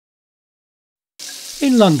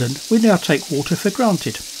In London, we now take water for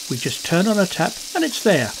granted. We just turn on a tap and it's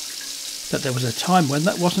there. But there was a time when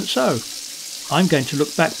that wasn't so. I'm going to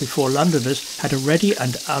look back before Londoners had a ready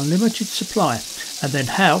and unlimited supply, and then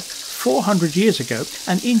how, 400 years ago,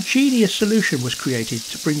 an ingenious solution was created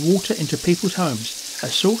to bring water into people's homes, a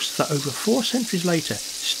source that over 4 centuries later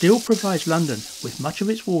still provides London with much of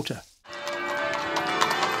its water.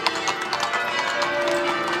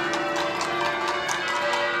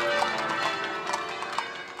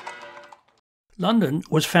 London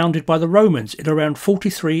was founded by the Romans in around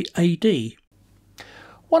 43 AD.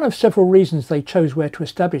 One of several reasons they chose where to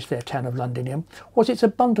establish their town of Londinium was its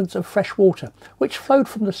abundance of fresh water, which flowed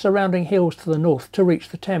from the surrounding hills to the north to reach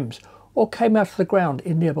the Thames, or came out of the ground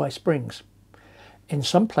in nearby springs. In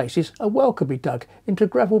some places, a well could be dug into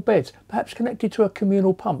gravel beds, perhaps connected to a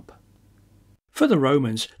communal pump. For the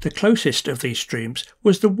Romans, the closest of these streams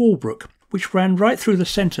was the Walbrook, which ran right through the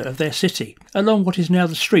centre of their city, along what is now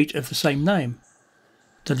the street of the same name.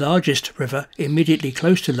 The largest river immediately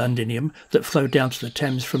close to Londinium that flowed down to the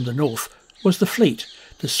Thames from the north was the Fleet,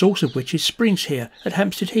 the source of which is springs here at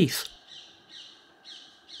Hampstead Heath.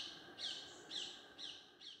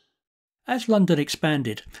 As London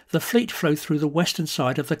expanded, the Fleet flowed through the western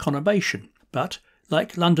side of the conurbation, but,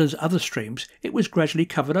 like London's other streams, it was gradually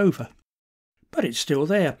covered over. But it's still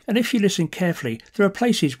there, and if you listen carefully, there are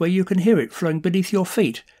places where you can hear it flowing beneath your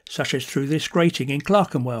feet, such as through this grating in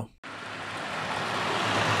Clerkenwell.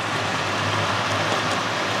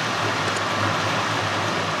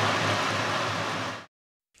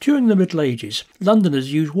 During the Middle Ages,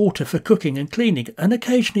 Londoners used water for cooking and cleaning and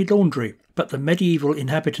occasionally laundry, but the medieval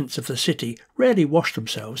inhabitants of the city rarely washed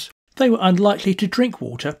themselves. They were unlikely to drink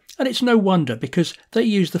water, and it's no wonder because they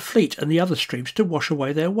used the Fleet and the other streams to wash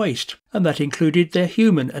away their waste, and that included their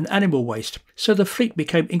human and animal waste, so the Fleet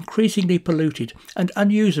became increasingly polluted and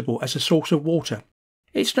unusable as a source of water.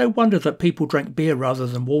 It's no wonder that people drank beer rather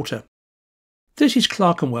than water. This is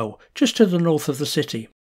Clerkenwell, just to the north of the city.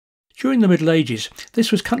 During the Middle Ages,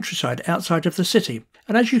 this was countryside outside of the city,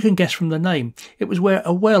 and as you can guess from the name, it was where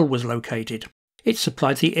a well was located. It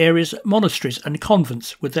supplied the area's monasteries and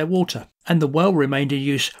convents with their water, and the well remained in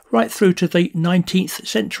use right through to the 19th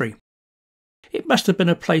century. It must have been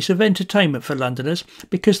a place of entertainment for Londoners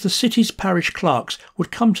because the city's parish clerks would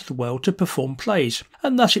come to the well to perform plays,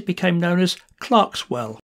 and thus it became known as Clerk's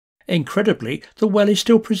Well. Incredibly, the well is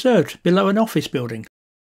still preserved below an office building.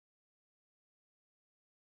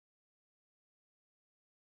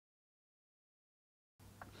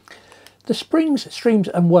 The springs, streams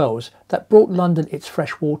and wells that brought London its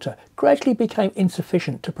fresh water gradually became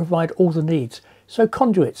insufficient to provide all the needs, so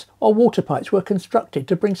conduits or water pipes were constructed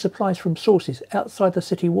to bring supplies from sources outside the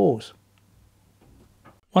city walls.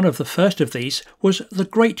 One of the first of these was the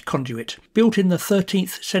Great Conduit, built in the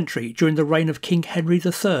 13th century during the reign of King Henry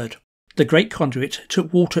III. The Great Conduit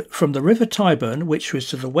took water from the River Tyburn, which was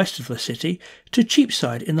to the west of the city, to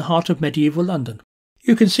Cheapside in the heart of medieval London.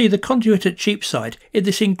 You can see the conduit at Cheapside in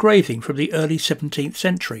this engraving from the early 17th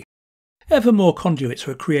century. Ever more conduits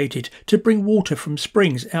were created to bring water from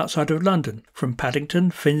springs outside of London, from Paddington,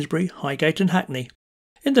 Finsbury, Highgate and Hackney.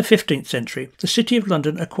 In the 15th century, the City of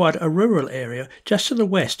London acquired a rural area just to the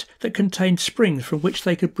west that contained springs from which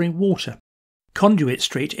they could bring water. Conduit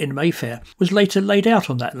Street in Mayfair was later laid out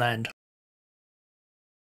on that land.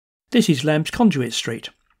 This is Lamb's Conduit Street.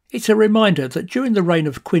 It's a reminder that during the reign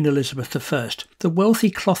of Queen Elizabeth I, the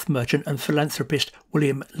wealthy cloth merchant and philanthropist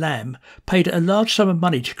William Lamb paid a large sum of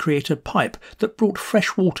money to create a pipe that brought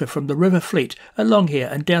fresh water from the River Fleet along here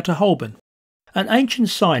and down to Holborn. An ancient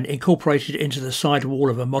sign incorporated into the side wall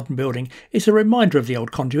of a modern building is a reminder of the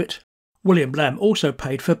old conduit. William Lamb also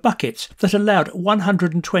paid for buckets that allowed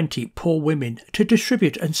 120 poor women to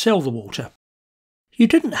distribute and sell the water. You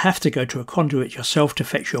didn't have to go to a conduit yourself to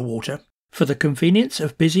fetch your water. For the convenience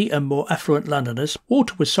of busy and more affluent Londoners,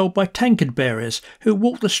 water was sold by tankard bearers who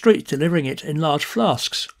walked the streets delivering it in large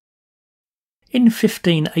flasks. In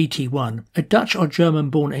 1581, a Dutch or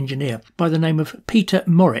German-born engineer by the name of Peter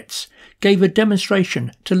Moritz gave a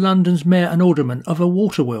demonstration to London's mayor and aldermen of a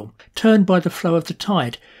water wheel, turned by the flow of the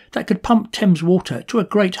tide, that could pump Thames water to a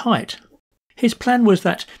great height. His plan was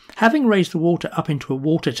that, having raised the water up into a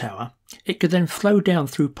water tower, it could then flow down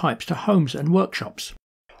through pipes to homes and workshops.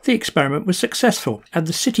 The experiment was successful, and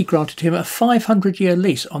the city granted him a 500-year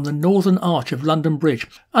lease on the northern arch of London Bridge,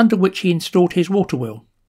 under which he installed his water wheel.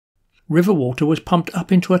 River water was pumped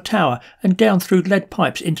up into a tower and down through lead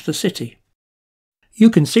pipes into the city. You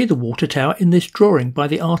can see the water tower in this drawing by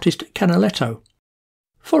the artist Canaletto.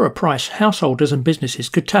 For a price, householders and businesses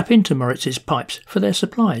could tap into Moritz's pipes for their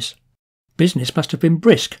supplies. Business must have been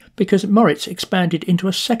brisk, because Moritz expanded into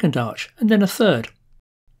a second arch and then a third.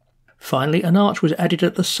 Finally, an arch was added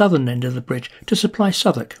at the southern end of the bridge to supply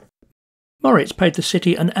Southwark. Moritz paid the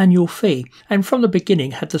city an annual fee and from the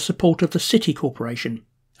beginning had the support of the City Corporation,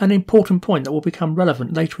 an important point that will become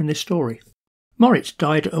relevant later in this story. Moritz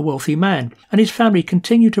died a wealthy man, and his family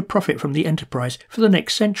continued to profit from the enterprise for the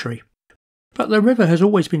next century. But the river has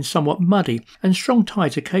always been somewhat muddy, and strong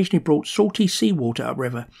tides occasionally brought salty seawater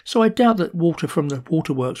upriver, so I doubt that water from the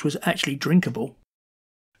waterworks was actually drinkable.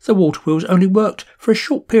 The water wheels only worked for a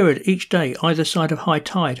short period each day either side of high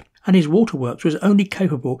tide, and his waterworks was only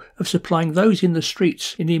capable of supplying those in the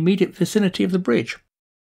streets in the immediate vicinity of the bridge.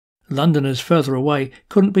 Londoners further away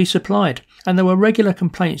couldn't be supplied, and there were regular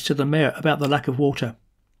complaints to the mayor about the lack of water.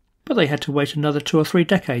 But they had to wait another 2 or 3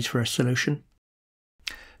 decades for a solution.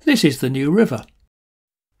 This is the New River.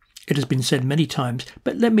 It has been said many times,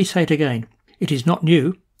 but let me say it again. It is not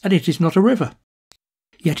new, and it is not a river.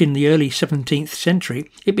 Yet in the early 17th century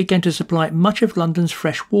it began to supply much of London's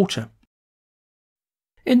fresh water.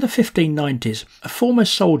 In the 1590s, a former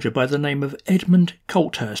soldier by the name of Edmund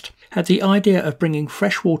Colthurst had the idea of bringing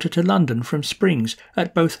fresh water to London from springs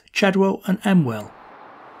at both Chadwell and Amwell.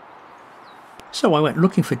 So I went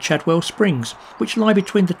looking for Chadwell Springs, which lie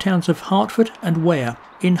between the towns of Hertford and Ware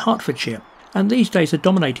in Hertfordshire, and these days are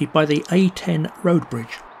dominated by the A10 road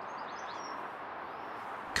bridge.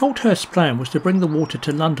 Colthurst's plan was to bring the water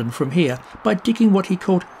to London from here by digging what he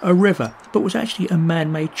called a river, but was actually a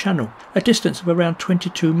man-made channel, a distance of around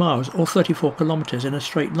 22 miles or 34 kilometres in a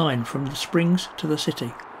straight line from the springs to the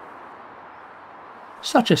city.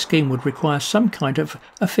 Such a scheme would require some kind of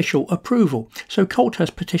official approval, so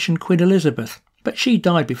Colthurst petitioned Queen Elizabeth, but she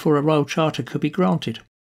died before a royal charter could be granted.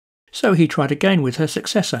 So he tried again with her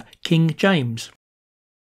successor, King James.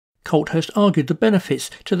 Colthurst argued the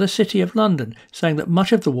benefits to the City of London, saying that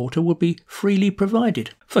much of the water would be freely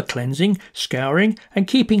provided for cleansing, scouring and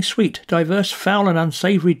keeping sweet diverse foul and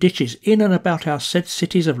unsavoury ditches in and about our said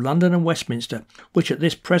cities of London and Westminster, which at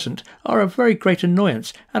this present are of very great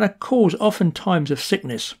annoyance and a cause oftentimes of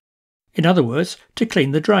sickness. In other words, to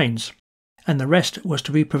clean the drains. And the rest was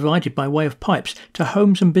to be provided by way of pipes to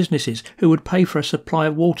homes and businesses who would pay for a supply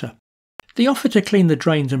of water. The offer to clean the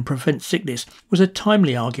drains and prevent sickness was a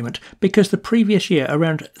timely argument because the previous year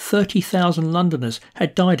around 30,000 Londoners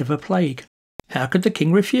had died of a plague. How could the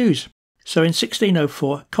king refuse? So in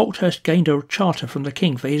 1604 Colthurst gained a charter from the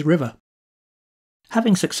king for his river.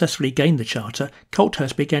 Having successfully gained the charter,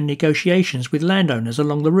 Colthurst began negotiations with landowners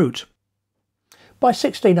along the route. By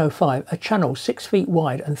 1605 a channel 6 feet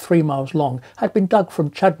wide and 3 miles long had been dug from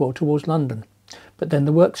Chadwell towards London, but then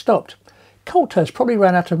the work stopped. Colthurst probably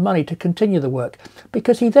ran out of money to continue the work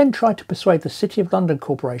because he then tried to persuade the City of London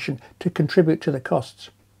Corporation to contribute to the costs.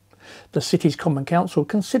 The city's Common Council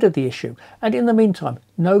considered the issue and in the meantime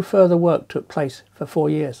no further work took place for 4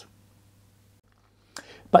 years.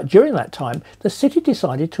 But during that time the city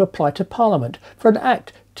decided to apply to Parliament for an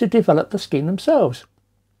act to develop the scheme themselves.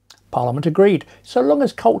 Parliament agreed so long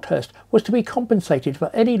as Colthurst was to be compensated for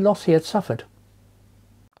any loss he had suffered.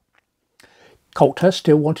 Colthurst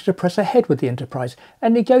still wanted to press ahead with the enterprise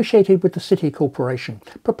and negotiated with the City Corporation,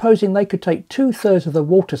 proposing they could take 2/3 of the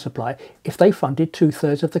water supply if they funded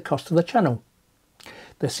 2/3 of the cost of the channel.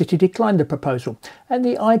 The city declined the proposal, and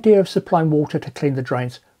the idea of supplying water to clean the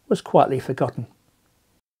drains was quietly forgotten.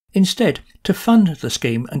 Instead, to fund the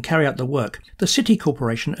scheme and carry out the work, the City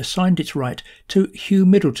Corporation assigned its right to Hugh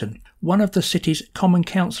Middleton, one of the city's common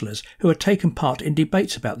councillors who had taken part in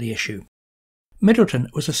debates about the issue. Middleton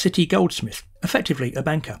was a city goldsmith, effectively a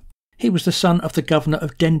banker. He was the son of the governor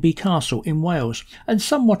of Denbigh Castle in Wales and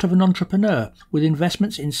somewhat of an entrepreneur with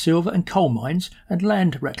investments in silver and coal mines and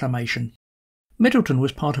land reclamation. Middleton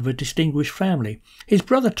was part of a distinguished family. His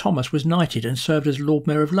brother Thomas was knighted and served as Lord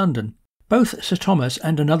Mayor of London. Both Sir Thomas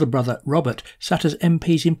and another brother, Robert, sat as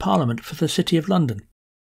MPs in Parliament for the City of London.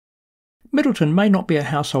 Middleton may not be a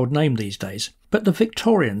household name these days, but the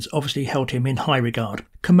Victorians obviously held him in high regard,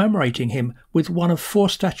 commemorating him with one of 4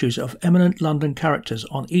 statues of eminent London characters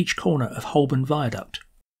on each corner of Holborn Viaduct,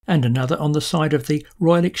 and another on the side of the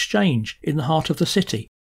Royal Exchange in the heart of the city,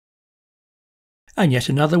 and yet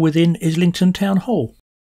another within Islington Town Hall.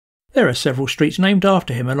 There are several streets named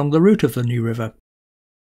after him along the route of the New River.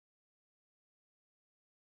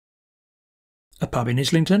 A pub in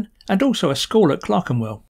Islington, and also a school at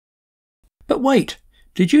Clerkenwell. But wait,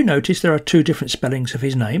 did you notice there are 2 different spellings of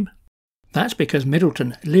his name? That's because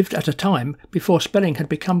Middleton lived at a time before spelling had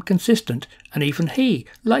become consistent, and even he,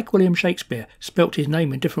 like William Shakespeare, spelt his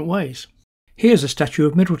name in different ways. Here's a statue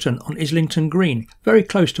of Middleton on Islington Green, very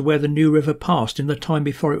close to where the New River passed in the time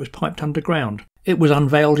before it was piped underground. It was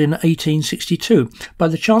unveiled in 1862 by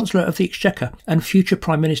the Chancellor of the Exchequer and future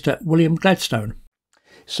Prime Minister William Gladstone.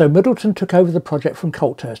 So Middleton took over the project from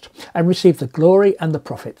Colthurst and received the glory and the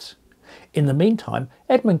profits. In the meantime,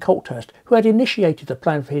 Edmund Colthurst, who had initiated the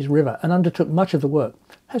plan for his river and undertook much of the work,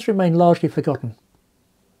 has remained largely forgotten.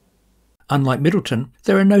 Unlike Middleton,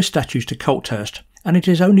 there are no statues to Colthurst, and it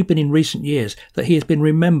has only been in recent years that he has been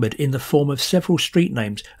remembered in the form of several street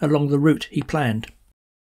names along the route he planned.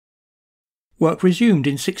 Work resumed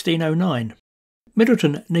in 1609.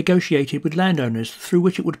 Middleton negotiated with landowners through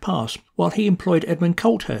which it would pass, while he employed Edmund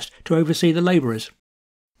Colthurst to oversee the labourers.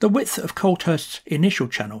 The width of Colthurst's initial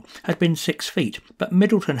channel had been 6 feet, but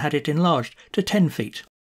Middleton had it enlarged to 10 feet.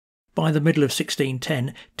 By the middle of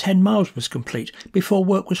 1610, 10 miles was complete before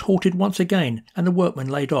work was halted once again and the workmen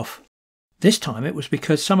laid off. This time it was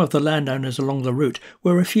because some of the landowners along the route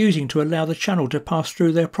were refusing to allow the channel to pass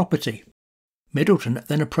through their property. Middleton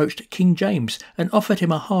then approached King James and offered him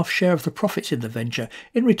a half share of the profits in the venture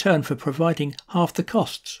in return for providing half the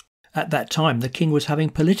costs. At that time the king was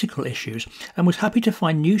having political issues and was happy to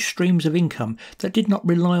find new streams of income that did not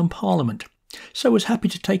rely on Parliament, so was happy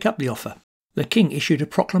to take up the offer. The king issued a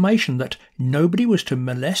proclamation that nobody was to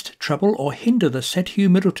molest, trouble or hinder the said Hugh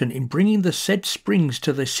Middleton in bringing the said springs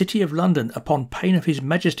to the City of London upon pain of his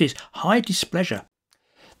Majesty's high displeasure.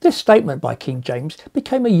 This statement by King James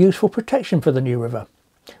became a useful protection for the new river.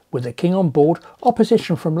 With the king on board,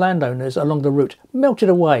 opposition from landowners along the route melted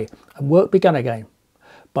away and work began again.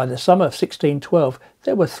 By the summer of 1612,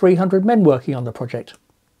 there were 300 men working on the project.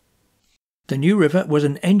 The new river was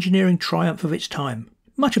an engineering triumph of its time.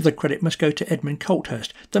 Much of the credit must go to Edmund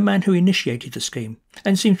Colthurst, the man who initiated the scheme,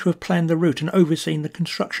 and seems to have planned the route and overseen the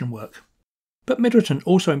construction work. But Middleton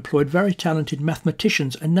also employed very talented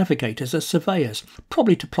mathematicians and navigators as surveyors,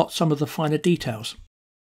 probably to plot some of the finer details.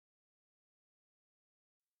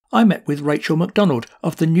 I met with Rachel MacDonald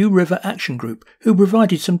of the New River Action Group, who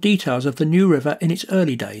provided some details of the New River in its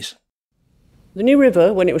early days. The New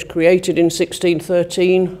River, when it was created in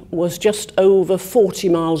 1613, was just over 40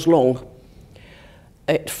 miles long.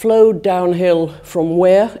 It flowed downhill from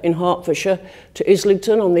Ware in Hertfordshire to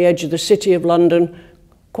Islington on the edge of the City of London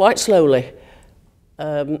quite slowly,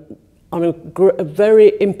 on a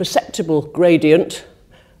very imperceptible gradient,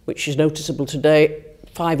 which is noticeable today,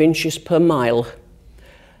 5 inches per mile.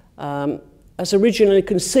 As originally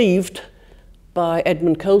conceived by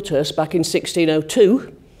Edmund Colthurst back in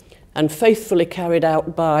 1602 and faithfully carried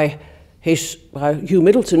out by Hugh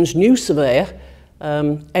Middleton's new surveyor,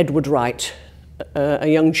 Edward Wright, a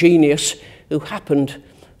young genius who happened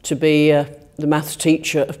to be the maths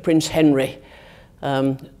teacher of Prince Henry.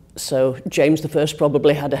 So James I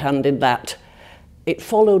probably had a hand in that. It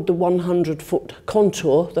followed the 100-foot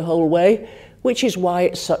contour the whole way, which is why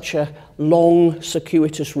it's such a long,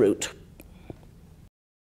 circuitous route.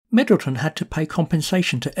 Middleton had to pay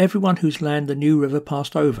compensation to everyone whose land the new river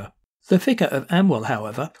passed over. The vicar of Amwell,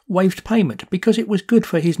 however, waived payment because it was good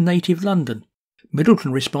for his native London.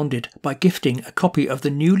 Middleton responded by gifting a copy of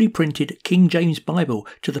the newly printed King James Bible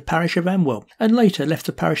to the parish of Amwell and later left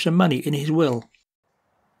the parish some money in his will.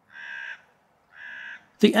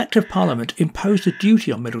 The Act of Parliament imposed a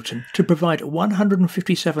duty on Middleton to provide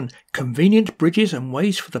 157 convenient bridges and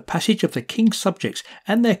ways for the passage of the king's subjects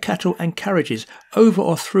and their cattle and carriages over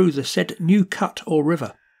or through the said new cut or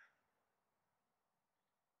river.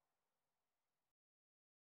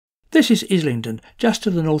 This is Islington, just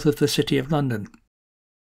to the north of the City of London.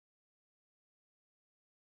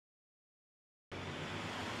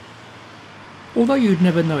 Although you'd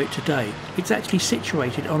never know it today, it's actually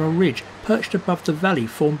situated on a ridge perched above the valley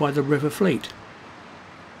formed by the River Fleet.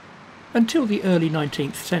 Until the early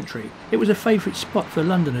 19th century, it was a favourite spot for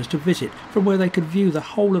Londoners to visit from where they could view the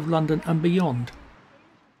whole of London and beyond.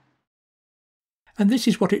 And this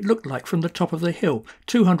is what it looked like from the top of the hill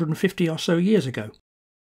 250 or so years ago.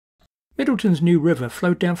 Middleton's new river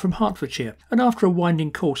flowed down from Hertfordshire, and after a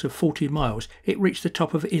winding course of 40 miles it reached the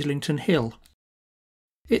top of Islington Hill.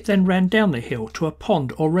 It then ran down the hill to a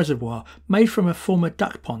pond or reservoir made from a former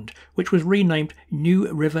duck pond, which was renamed New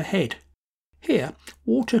River Head. Here,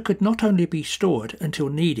 water could not only be stored until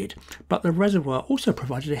needed, but the reservoir also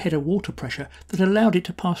provided a head of water pressure that allowed it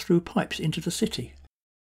to pass through pipes into the city.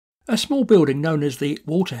 A small building known as the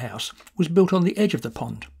Waterhouse was built on the edge of the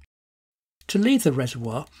pond. To leave the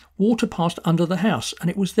reservoir, water passed under the house, and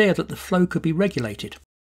it was there that the flow could be regulated.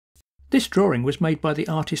 This drawing was made by the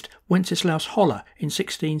artist Wenceslaus Holler in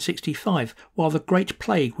 1665 while the Great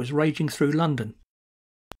Plague was raging through London.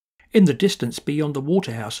 In the distance beyond the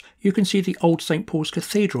Waterhouse you can see the old St Paul's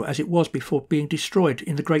Cathedral as it was before being destroyed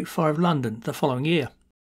in the Great Fire of London the following year.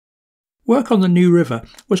 Work on the new river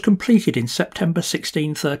was completed in September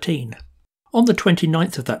 1613. On the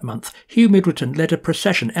 29th of that month, Hugh Middleton led a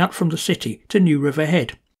procession out from the city to New River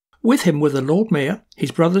Head. With him were the Lord Mayor,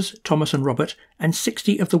 his brothers Thomas and Robert, and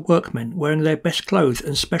 60 of the workmen wearing their best clothes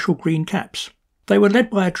and special green caps. They were led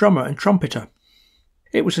by a drummer and trumpeter.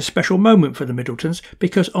 It was a special moment for the Middletons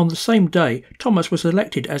because on the same day Thomas was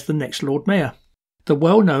elected as the next Lord Mayor. The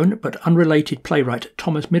well-known but unrelated playwright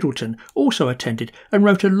Thomas Middleton also attended and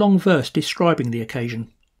wrote a long verse describing the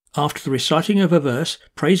occasion. After the reciting of a verse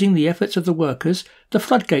praising the efforts of the workers, the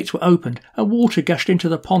floodgates were opened and water gushed into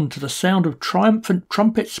the pond to the sound of triumphant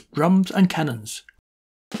trumpets, drums and cannons.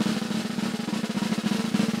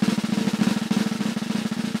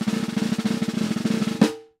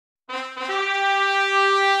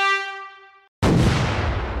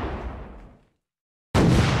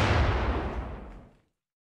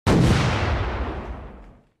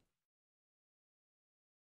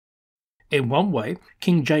 In one way,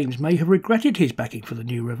 King James may have regretted his backing for the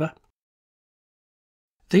New River.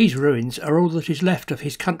 These ruins are all that is left of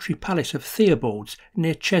his country palace of Theobalds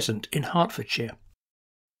near Cheshunt in Hertfordshire.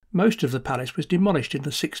 Most of the palace was demolished in the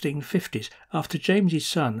 1650s after James's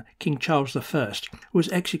son, King Charles I, was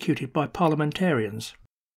executed by parliamentarians.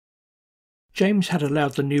 James had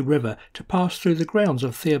allowed the New River to pass through the grounds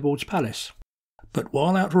of Theobalds Palace. But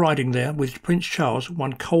while out riding there with Prince Charles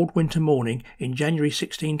one cold winter morning in January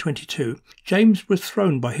 1622, James was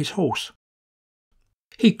thrown by his horse.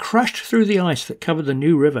 He crashed through the ice that covered the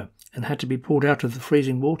New River and had to be pulled out of the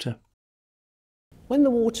freezing water. When the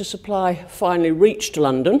water supply finally reached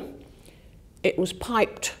London, it was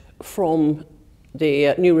piped from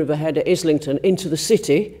the New River Head at Islington into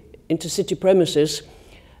city premises,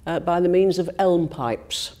 by the means of elm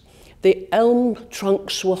pipes. The elm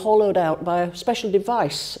trunks were hollowed out by a special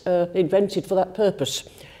device invented for that purpose,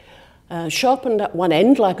 sharpened at one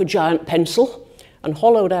end like a giant pencil and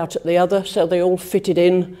hollowed out at the other so they all fitted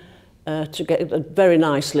in together very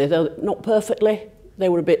nicely. Though not perfectly, they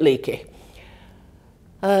were a bit leaky.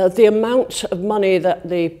 The amount of money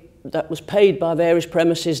that was paid by various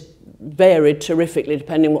premises varied terrifically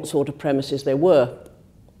depending what sort of premises they were.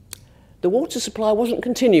 The water supply wasn't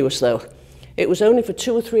continuous though. It was only for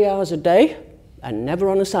 2 or 3 hours a day and never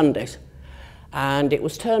on a Sunday. And it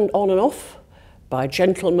was turned on and off by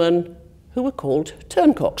gentlemen who were called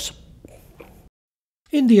turncocks.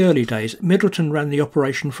 In the early days, Middleton ran the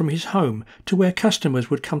operation from his home to where customers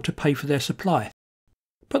would come to pay for their supply.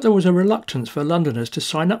 But there was a reluctance for Londoners to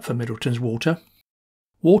sign up for Middleton's water.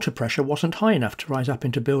 Water pressure wasn't high enough to rise up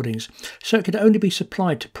into buildings, so it could only be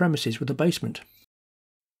supplied to premises with a basement.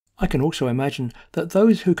 I can also imagine that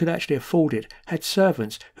those who could actually afford it had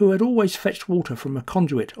servants who had always fetched water from a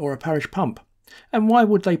conduit or a parish pump, and why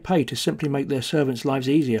would they pay to simply make their servants' lives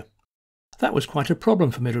easier? That was quite a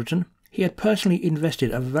problem for Middleton. He had personally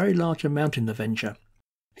invested a very large amount in the venture.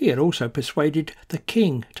 He had also persuaded the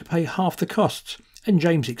king to pay half the costs, and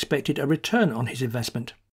James expected a return on his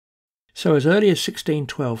investment. So as early as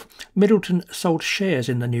 1612, Middleton sold shares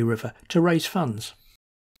in the New River to raise funds.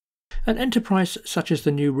 An enterprise such as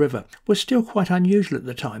the New River was still quite unusual at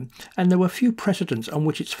the time, and there were few precedents on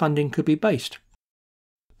which its funding could be based.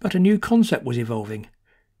 But a new concept was evolving: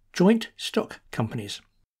 joint stock companies.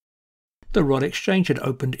 The Royal Exchange had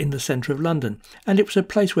opened in the centre of London, and it was a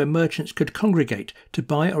place where merchants could congregate to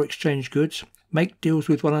buy or exchange goods, make deals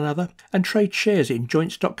with one another, and trade shares in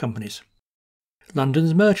joint stock companies.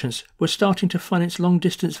 London's merchants were starting to finance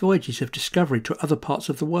long-distance voyages of discovery to other parts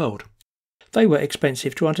of the world. They were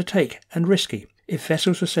expensive to undertake and risky. If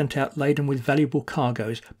vessels were sent out laden with valuable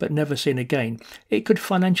cargoes but never seen again, it could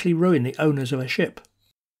financially ruin the owners of a ship.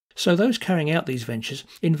 So those carrying out these ventures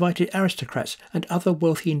invited aristocrats and other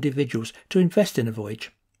wealthy individuals to invest in a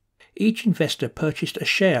voyage. Each investor purchased a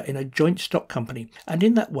share in a joint stock company and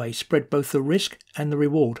in that way spread both the risk and the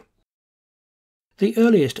reward. The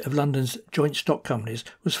earliest of London's joint stock companies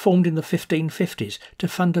was formed in the 1550s to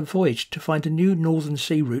fund a voyage to find a new northern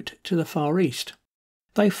sea route to the Far East.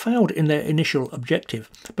 They failed in their initial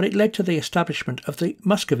objective, but it led to the establishment of the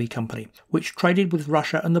Muscovy Company, which traded with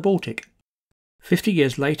Russia and the Baltic. 50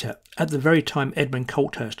 years later, at the very time Edmund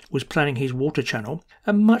Colthurst was planning his water channel,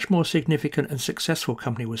 a much more significant and successful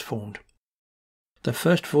company was formed. The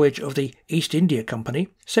first voyage of the East India Company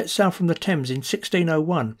set sail from the Thames in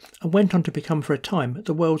 1601 and went on to become for a time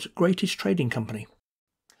the world's greatest trading company.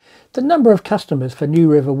 The number of customers for New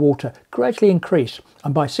River water gradually increased,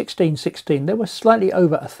 and by 1616 there were slightly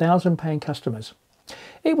over 1,000 paying customers.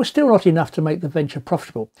 It was still not enough to make the venture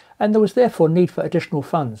profitable, and there was therefore need for additional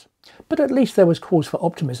funds, but at least there was cause for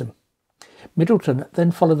optimism. Middleton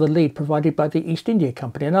then followed the lead provided by the East India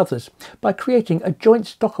Company and others by creating a joint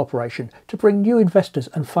stock operation to bring new investors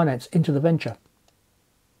and finance into the venture.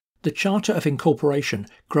 The Charter of Incorporation,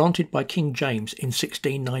 granted by King James in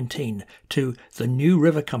 1619 to the New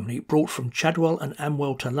River Company brought from Chadwell and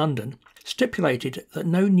Amwell to London, stipulated that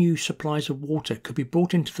no new supplies of water could be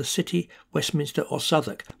brought into the city, Westminster or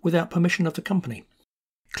Southwark without permission of the company.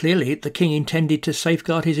 Clearly, the King intended to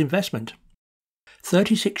safeguard his investment.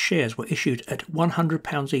 36 shares were issued at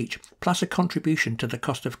 £100 each, plus a contribution to the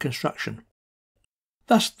cost of construction.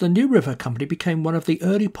 Thus, the New River Company became one of the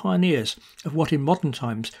early pioneers of what in modern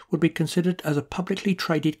times would be considered as a publicly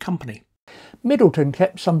traded company. Middleton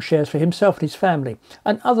kept some shares for himself and his family,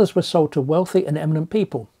 and others were sold to wealthy and eminent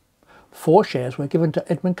people. 4 shares were given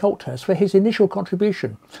to Edmund Colthurst for his initial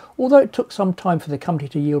contribution, although it took some time for the company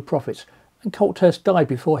to yield profits, and Colthurst died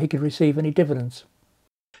before he could receive any dividends.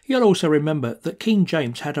 You'll also remember that King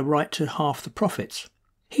James had a right to half the profits.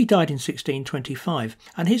 He died in 1625,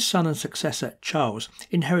 and his son and successor, Charles,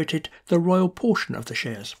 inherited the royal portion of the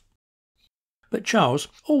shares. But Charles,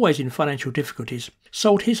 always in financial difficulties,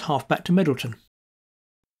 sold his half back to Middleton.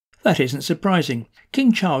 That isn't surprising.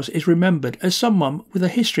 King Charles is remembered as someone with a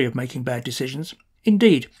history of making bad decisions.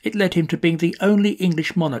 Indeed, it led him to being the only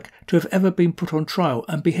English monarch to have ever been put on trial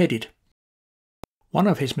and beheaded. One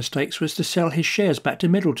of his mistakes was to sell his shares back to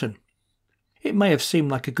Middleton. It may have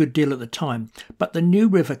seemed like a good deal at the time, but the New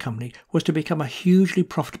River Company was to become a hugely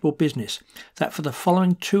profitable business that for the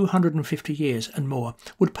following 250 years and more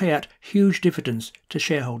would pay out huge dividends to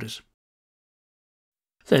shareholders.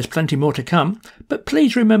 There's plenty more to come, but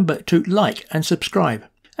please remember to like and subscribe,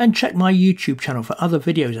 and check my YouTube channel for other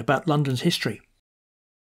videos about London's history.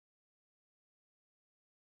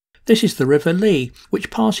 This is the River Lee,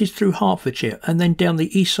 which passes through Hertfordshire and then down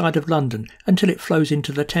the east side of London until it flows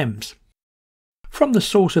into the Thames. From the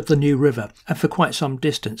source of the New River, and for quite some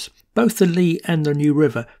distance, both the Lee and the New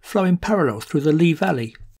River flow in parallel through the Lee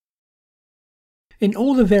Valley. In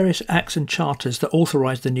all the various acts and charters that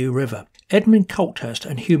authorised the New River, Edmund Colthurst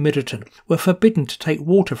and Hugh Middleton were forbidden to take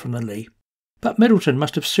water from the Lee. But Middleton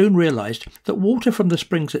must have soon realised that water from the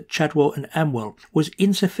springs at Chadwell and Amwell was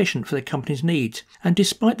insufficient for the company's needs, and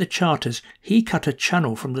despite the charters, he cut a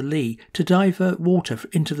channel from the Lee to divert water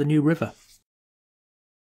into the New River.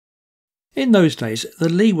 In those days, the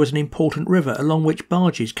Lee was an important river along which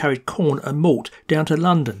barges carried corn and malt down to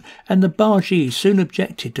London, and the bargees soon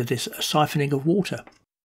objected to this siphoning of water.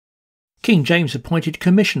 King James appointed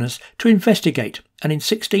commissioners to investigate, and in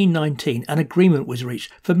 1619 an agreement was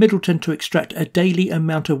reached for Middleton to extract a daily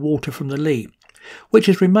amount of water from the Lee, which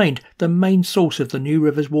has remained the main source of the New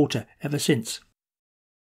River's water ever since.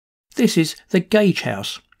 This is the Gauge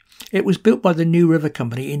House. It was built by the New River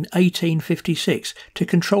Company in 1856 to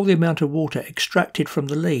control the amount of water extracted from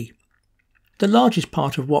the Lee. The largest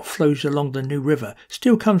part of what flows along the New River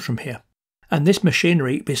still comes from here, and this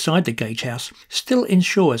machinery beside the Gauge House still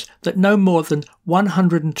ensures that no more than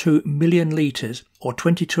 102 million litres, or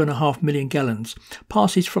 22.5 million gallons,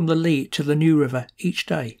 passes from the Lee to the New River each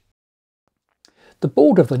day. The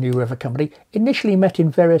board of the New River Company initially met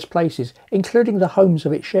in various places, including the homes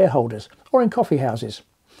of its shareholders, or in coffee houses.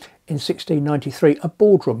 In 1693, a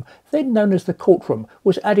boardroom, then known as the courtroom,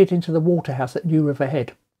 was added into the waterhouse at New River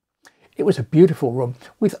Head. It was a beautiful room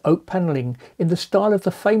with oak panelling in the style of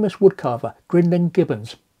the famous woodcarver Grinling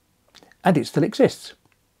Gibbons, and it still exists.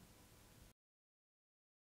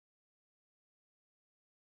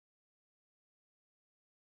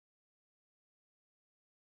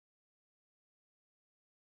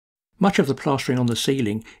 Much of the plastering on the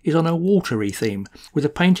ceiling is on a watery theme, with a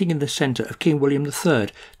painting in the centre of King William III,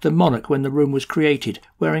 the monarch when the room was created,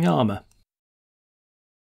 wearing armour.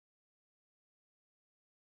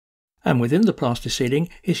 And within the plaster ceiling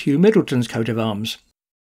is Hugh Middleton's coat of arms.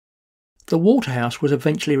 The waterhouse was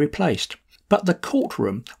eventually replaced, but the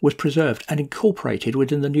courtroom was preserved and incorporated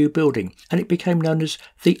within the new building, and it became known as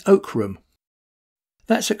the Oak Room.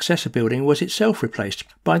 That successor building was itself replaced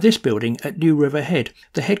by this building at New River Head,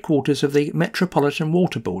 the headquarters of the Metropolitan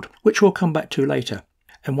Water Board, which we'll come back to later,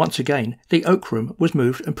 and once again the Oak Room was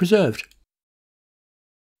moved and preserved.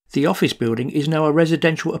 The office building is now a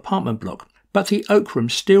residential apartment block, but the Oak Room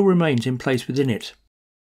still remains in place within it.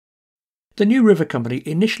 The New River Company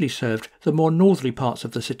initially served the more northerly parts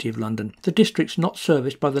of the City of London, the districts not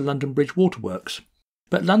serviced by the London Bridge Waterworks.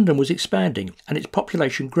 But London was expanding and its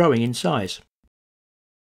population growing in size.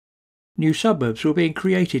 New suburbs were being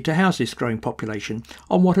created to house this growing population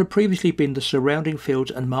on what had previously been the surrounding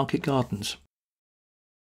fields and market gardens.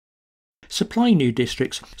 Supplying new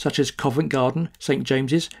districts such as Covent Garden, St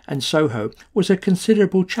James's and Soho was a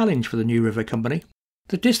considerable challenge for the New River Company.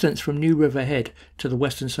 The distance from New River Head to the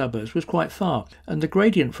western suburbs was quite far, and the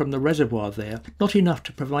gradient from the reservoir there not enough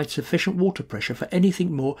to provide sufficient water pressure for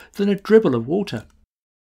anything more than a dribble of water.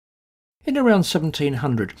 In around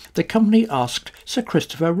 1700, the company asked Sir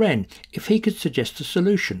Christopher Wren if he could suggest a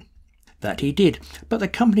solution. That he did, but the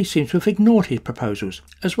company seems to have ignored his proposals,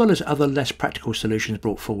 as well as other less practical solutions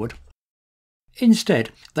brought forward.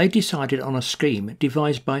 Instead, they decided on a scheme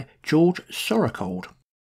devised by George Sorrocold.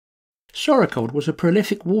 Sorrocold was a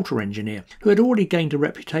prolific water engineer who had already gained a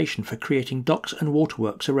reputation for creating docks and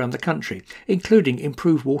waterworks around the country, including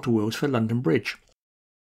improved water wheels for London Bridge.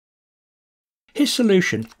 His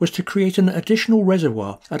solution was to create an additional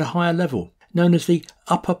reservoir at a higher level, known as the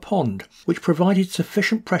Upper Pond, which provided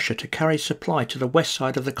sufficient pressure to carry supply to the west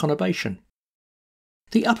side of the conurbation.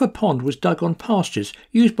 The Upper Pond was dug on pastures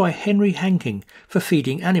used by Henry Hanking for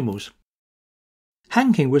feeding animals.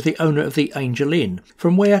 Hanking was the owner of the Angel Inn,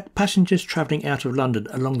 from where passengers travelling out of London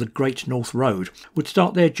along the Great North Road would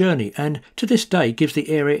start their journey, and to this day gives the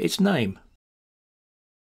area its name.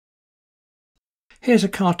 Here's a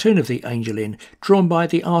cartoon of the Angel Inn, drawn by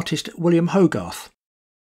the artist William Hogarth.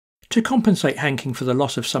 To compensate Hanking for the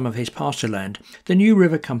loss of some of his pasture land, the New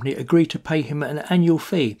River Company agreed to pay him an annual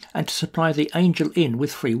fee and to supply the Angel Inn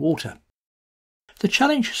with free water. The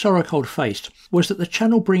challenge Sorrocold faced was that the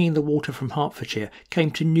channel bringing the water from Hertfordshire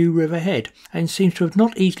came to New River Head and seems to have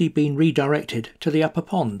not easily been redirected to the Upper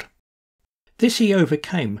Pond. This he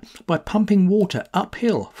overcame by pumping water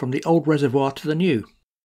uphill from the old reservoir to the new.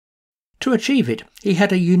 To achieve it, he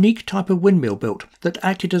had a unique type of windmill built that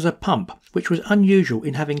acted as a pump, which was unusual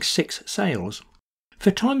in having 6 sails.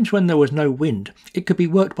 For times when there was no wind, it could be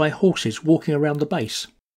worked by horses walking around the base.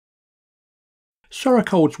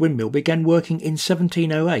 Sorrocold's windmill began working in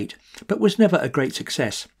 1708, but was never a great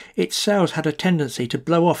success. Its sails had a tendency to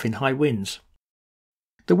blow off in high winds.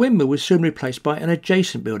 The windmill was soon replaced by an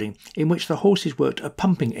adjacent building in which the horses worked a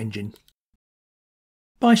pumping engine.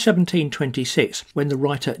 By 1726, when the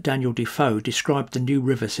writer Daniel Defoe described the New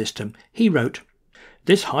River system, he wrote,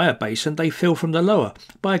 "This higher basin they fill from the lower,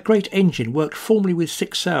 by a great engine worked formerly with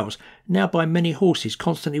 6 sails, now by many horses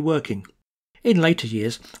constantly working." In later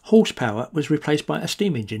years, horsepower was replaced by a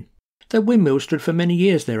steam engine. The windmill stood for many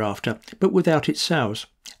years thereafter, but without its sails,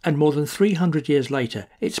 and more than 300 years later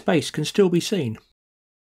its base can still be seen.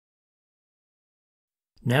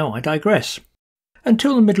 Now I digress.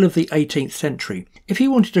 Until the middle of the 18th century, if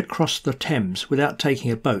you wanted to cross the Thames without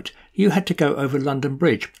taking a boat, you had to go over London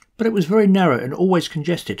Bridge, but it was very narrow and always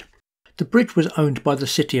congested. The bridge was owned by the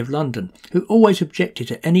City of London, who always objected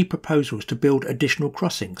to any proposals to build additional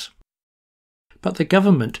crossings. But the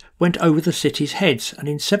government went over the city's heads and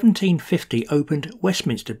in 1750 opened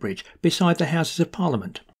Westminster Bridge beside the Houses of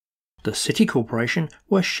Parliament. The City Corporation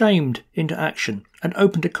were shamed into action and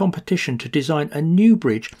opened a competition to design a new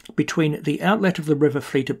bridge between the outlet of the River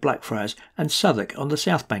Fleet at Blackfriars and Southwark on the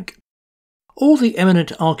south bank. All the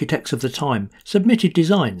eminent architects of the time submitted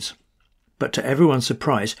designs, but to everyone's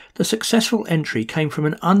surprise, the successful entry came from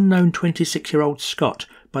an unknown 26-year-old Scot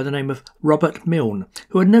by the name of Robert Milne,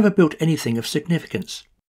 who had never built anything of significance.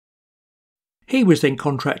 He was then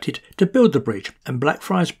contracted to build the bridge, and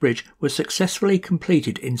Blackfriars Bridge was successfully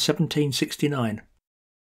completed in 1769.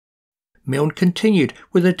 Milne continued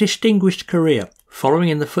with a distinguished career, following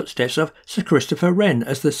in the footsteps of Sir Christopher Wren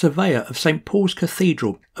as the surveyor of St. Paul's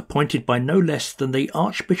Cathedral, appointed by no less than the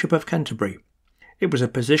Archbishop of Canterbury. It was a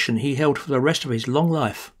position he held for the rest of his long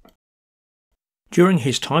life. During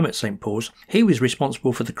his time at St. Paul's, he was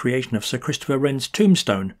responsible for the creation of Sir Christopher Wren's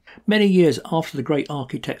tombstone, many years after the great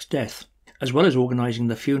architect's death, as well as organising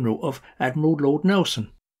the funeral of Admiral Lord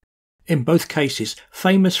Nelson. In both cases,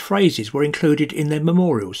 famous phrases were included in their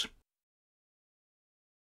memorials.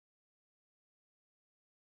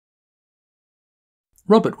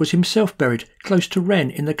 Robert was himself buried close to Wren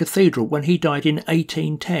in the cathedral when he died in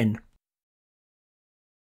 1810.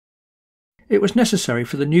 It was necessary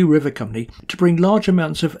for the New River Company to bring large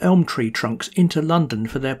amounts of elm tree trunks into London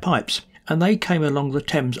for their pipes, and they came along the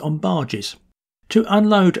Thames on barges. To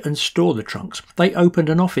unload and store the trunks, they opened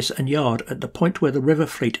an office and yard at the point where the river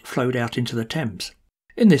fleet flowed out into the Thames.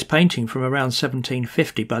 In this painting from around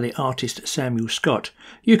 1750 by the artist Samuel Scott,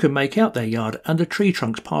 you can make out their yard and the tree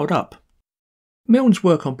trunks piled up. Milne's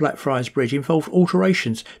work on Blackfriars Bridge involved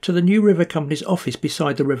alterations to the New River Company's office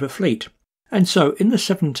beside the River Fleet, and so in the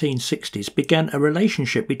 1760s began a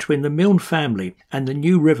relationship between the Milne family and the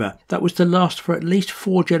New River that was to last for at least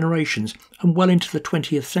 4 generations and well into the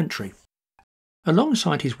 20th century.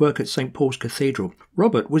 Alongside his work at St. Paul's Cathedral,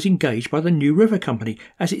 Robert was engaged by the New River Company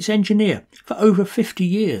as its engineer for over 50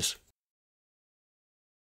 years.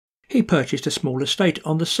 He purchased a small estate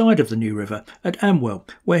on the side of the New River at Amwell,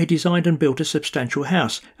 where he designed and built a substantial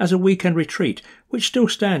house as a weekend retreat, which still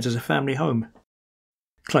stands as a family home.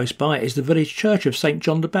 Close by is the village church of St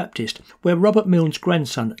John the Baptist, where Robert Milne's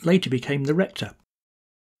grandson later became the rector.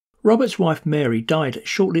 Robert's wife Mary died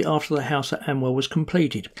shortly after the house at Amwell was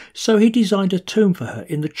completed, so he designed a tomb for her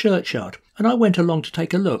in the churchyard, and I went along to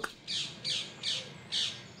take a look.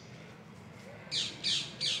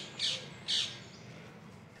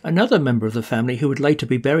 Another member of the family who would later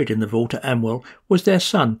be buried in the vault at Amwell was their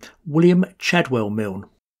son, William Chadwell Milne.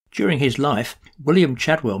 During his life, William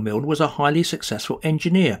Chadwell Milne was a highly successful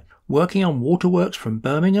engineer, working on waterworks from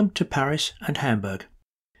Birmingham to Paris and Hamburg.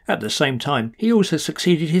 At the same time, he also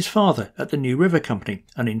succeeded his father at the New River Company,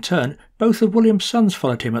 and in turn, both of William's sons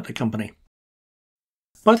followed him at the company.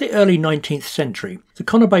 By the early 19th century, the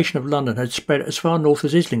conurbation of London had spread as far north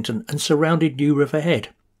as Islington and surrounded New River Head.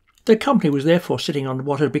 The company was therefore sitting on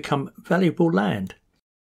what had become valuable land.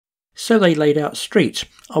 So they laid out streets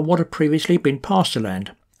on what had previously been pasture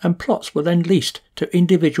land, and plots were then leased to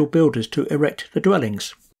individual builders to erect the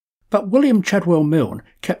dwellings. But William Chadwell Milne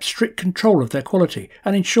kept strict control of their quality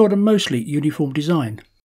and ensured a mostly uniform design.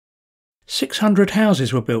 600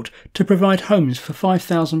 houses were built to provide homes for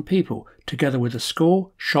 5,000 people, together with a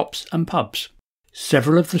score, shops and pubs.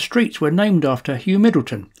 Several of the streets were named after Hugh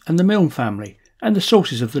Middleton and the Milne family, and the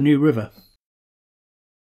sources of the New River.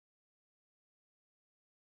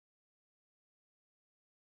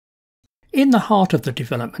 In the heart of the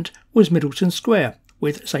development was Middleton Square,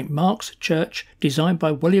 with St Mark's Church, designed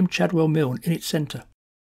by William Chadwell Milne, in its centre.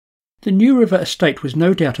 The New River estate was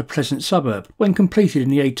no doubt a pleasant suburb when completed in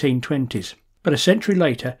the 1820s, but a century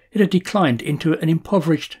later it had declined into an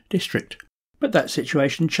impoverished district. But that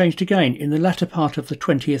situation changed again in the latter part of the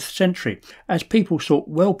 20th century, as people sought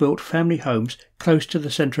well-built family homes close to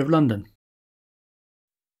the centre of London.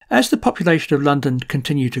 As the population of London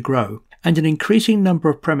continued to grow, and an increasing number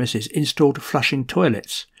of premises installed flushing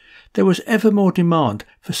toilets, there was ever more demand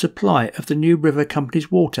for supply of the New River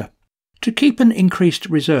Company's water. To keep an increased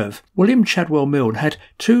reserve, William Chadwell Milne had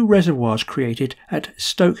 2 reservoirs created at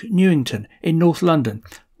Stoke Newington in North London,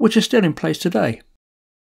 which are still in place today.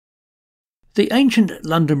 The ancient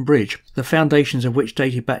London Bridge, the foundations of which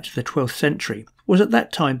dated back to the 12th century, was at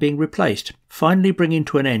that time being replaced, finally bringing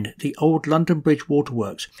to an end the old London Bridge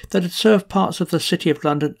waterworks that had served parts of the City of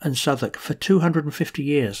London and Southwark for 250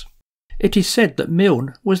 years. It is said that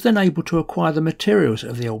Milne was then able to acquire the materials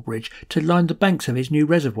of the old bridge to line the banks of his new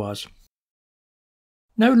reservoirs.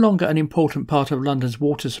 No longer an important part of London's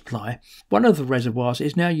water supply, one of the reservoirs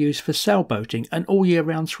is now used for sailboating and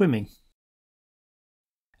all-year-round swimming.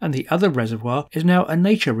 And the other reservoir is now a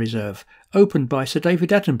nature reserve, opened by Sir David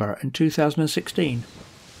Attenborough in 2016.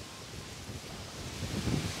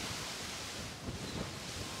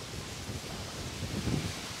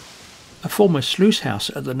 A former sluice house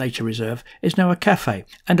at the nature reserve is now a cafe,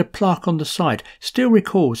 and a plaque on the side still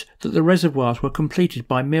records that the reservoirs were completed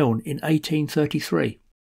by Milne in 1833.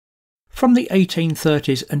 From the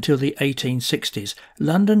 1830s until the 1860s,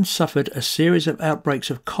 London suffered a series of outbreaks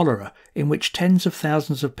of cholera in which tens of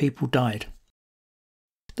thousands of people died.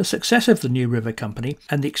 The success of the New River Company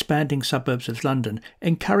and the expanding suburbs of London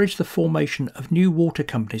encouraged the formation of new water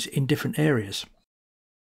companies in different areas.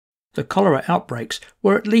 The cholera outbreaks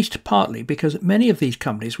were at least partly because many of these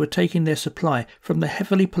companies were taking their supply from the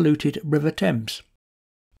heavily polluted River Thames.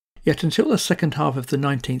 Yet until the second half of the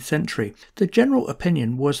 19th century, the general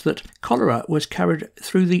opinion was that cholera was carried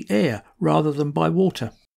through the air rather than by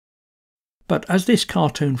water. But as this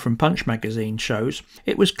cartoon from Punch magazine shows,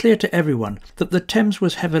 it was clear to everyone that the Thames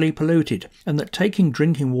was heavily polluted and that taking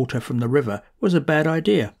drinking water from the river was a bad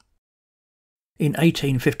idea. In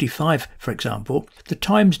 1855, for example, the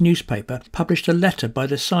Times newspaper published a letter by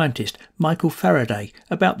the scientist Michael Faraday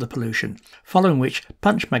about the pollution, following which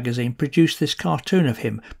Punch magazine produced this cartoon of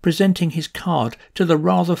him presenting his card to the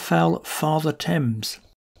rather foul Father Thames.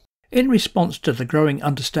 In response to the growing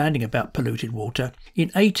understanding about polluted water, in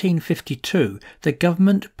 1852 the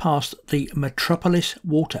government passed the Metropolis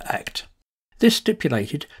Water Act. This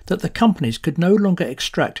stipulated that the companies could no longer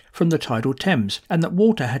extract from the tidal Thames and that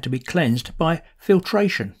water had to be cleansed by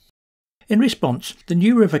filtration. In response, the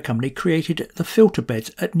New River Company created the filter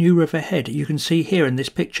beds at New River Head you can see here in this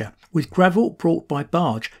picture, with gravel brought by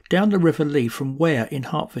barge down the River Lee from Ware in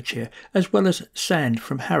Hertfordshire, as well as sand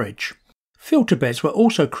from Harwich. Filter beds were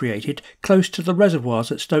also created close to the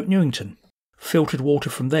reservoirs at Stoke Newington. Filtered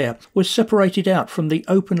water from there was separated out from the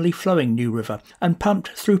openly flowing New River and pumped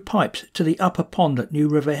through pipes to the upper pond at New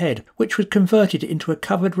River Head, which was converted into a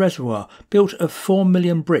covered reservoir built of 4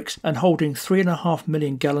 million bricks and holding 3.5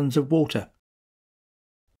 million gallons of water.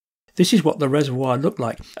 This is what the reservoir looked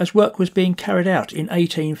like as work was being carried out in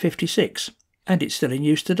 1856, and it's still in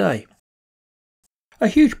use today. A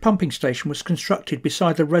huge pumping station was constructed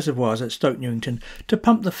beside the reservoirs at Stoke Newington to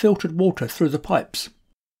pump the filtered water through the pipes.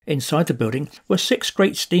 Inside the building were 6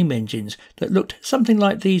 great steam engines that looked something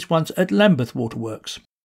like these ones at Lambeth Waterworks.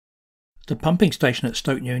 The pumping station at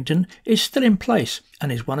Stoke Newington is still in place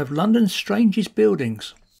and is one of London's strangest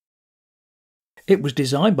buildings. It was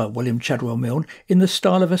designed by William Chadwell Milne in the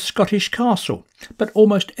style of a Scottish castle, but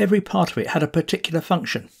almost every part of it had a particular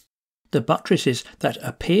function. The buttresses that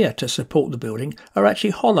appear to support the building are actually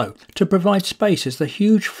hollow to provide space as the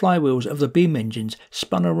huge flywheels of the beam engines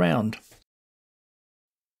spun around.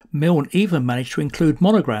 Milne even managed to include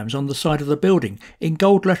monograms on the side of the building in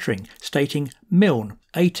gold lettering stating Milne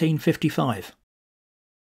 1855.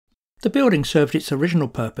 The building served its original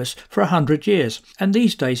purpose for 100 years and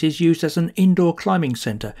these days is used as an indoor climbing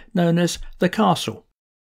centre known as the Castle.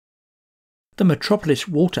 The Metropolis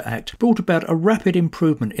Water Act brought about a rapid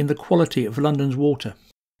improvement in the quality of London's water.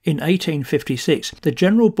 In 1856, the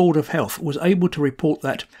General Board of Health was able to report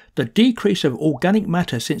that the decrease of organic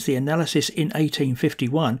matter since the analysis in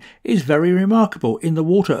 1851 is very remarkable in the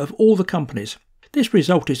water of all the companies. This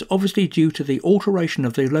result is obviously due to the alteration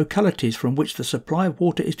of the localities from which the supply of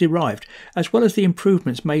water is derived, as well as the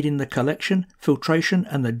improvements made in the collection, filtration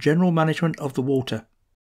and the general management of the water.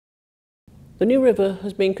 The New River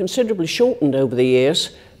has been considerably shortened over the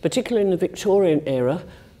years, particularly in the Victorian era,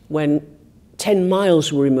 when 10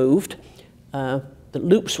 miles were removed. The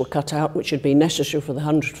loops were cut out, which had been necessary for the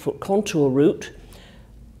 100-foot contour route,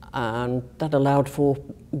 and that allowed for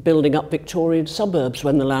building up Victorian suburbs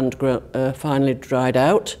when the land finally dried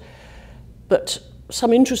out. But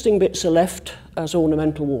some interesting bits are left as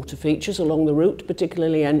ornamental water features along the route,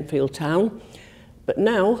 particularly Enfield town. But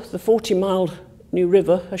now the 40-mile New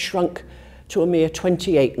River has shrunk to a mere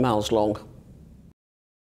 28 miles long.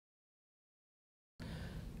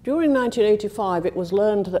 During 1985, it was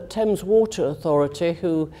learned that Thames Water Authority,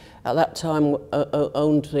 who at that time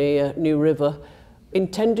owned the New River,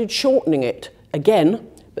 intended shortening it again,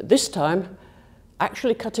 but this time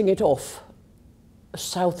actually cutting it off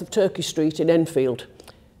south of Turkey Street in Enfield,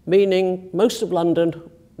 meaning most of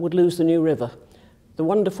London would lose the New River. The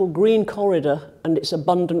wonderful green corridor and its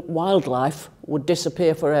abundant wildlife would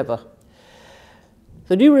disappear forever.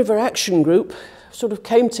 The New River Action Group sort of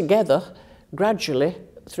came together gradually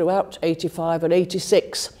throughout 85 and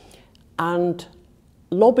 86 and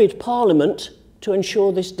lobbied Parliament to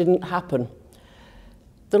ensure this didn't happen.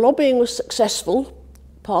 The lobbying was successful.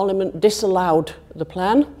 Parliament disallowed the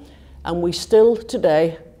plan and we still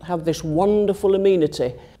today have this wonderful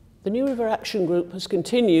amenity. The New River Action Group has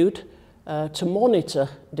continued to monitor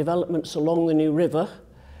developments along the New River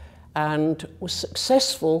and was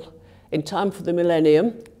successful in time for the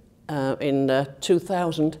millennium in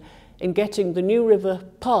 2000 in getting the New River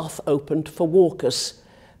path opened for walkers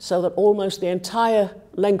so that almost the entire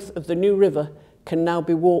length of the New River can now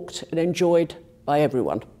be walked and enjoyed by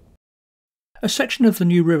everyone. A section of the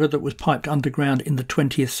New River that was piped underground in the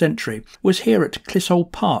 20th century was here at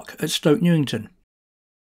Clissold Park at Stoke Newington.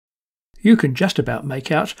 You can just about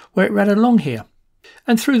make out where it ran along here,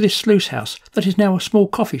 and through this sluice house that is now a small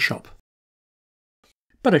coffee shop.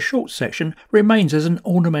 But a short section remains as an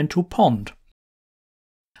ornamental pond.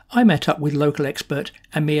 I met up with local expert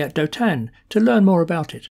Amir Dotan to learn more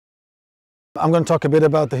about it. I'm going to talk a bit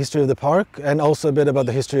about the history of the park and also a bit about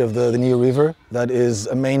the history of the New River. That is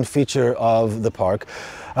a main feature of the park.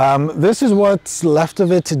 This is what's left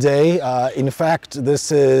of it today. In fact,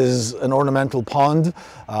 this is an ornamental pond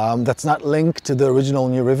that's not linked to the original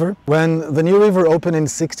New River. When the New River opened in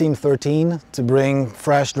 1613 to bring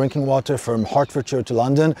fresh drinking water from Hertfordshire to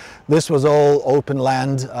London, this was all open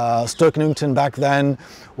land. Stoke Newington back then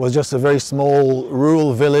was just a very small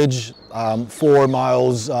rural village 4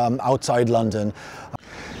 miles outside London.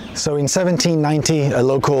 So in 1790, a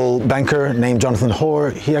local banker named Jonathan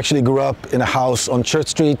Hoare, he actually grew up in a house on Church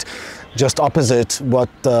Street, just opposite what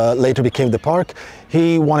later became the park.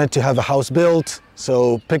 He wanted to have a house built,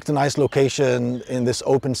 so picked a nice location in this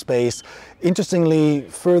open space. Interestingly,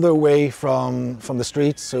 further away from the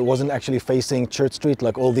streets, so it wasn't actually facing Church Street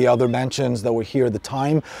like all the other mansions that were here at the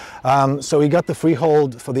time. So he got the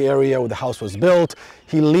freehold for the area where the house was built.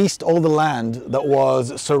 He leased all the land that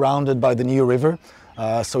was surrounded by the New River.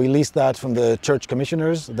 So he leased that from the church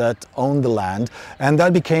commissioners that owned the land, and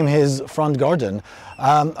that became his front garden.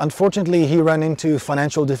 Unfortunately, he ran into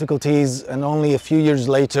financial difficulties, and only a few years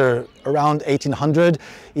later, around 1800,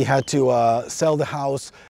 he had to sell the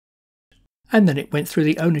house. And then it went through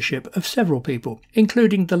the ownership of several people,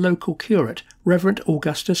 including the local curate, Reverend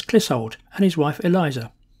Augustus Clissold, and his wife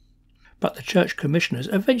Eliza. But the church commissioners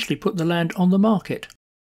eventually put the land on the market.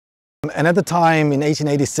 And at the time, in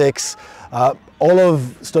 1886, all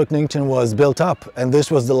of Stoke Newington was built up, and this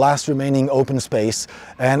was the last remaining open space,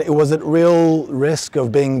 and it was at real risk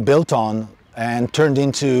of being built on and turned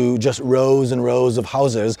into just rows and rows of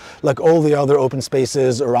houses, like all the other open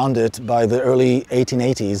spaces around it by the early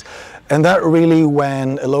 1880s. And that really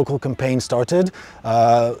when a local campaign started,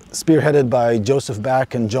 spearheaded by Joseph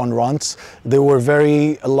Back and John Runts. They were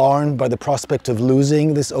very alarmed by the prospect of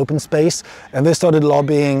losing this open space, and they started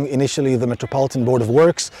lobbying initially the Metropolitan Board of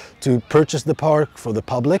Works to purchase the park for the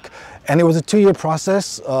public. And it was a 2-year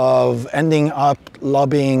process of ending up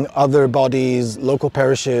lobbying other bodies, local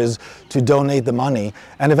parishes, to donate the money.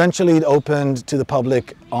 And eventually it opened to the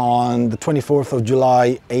public on the 24th of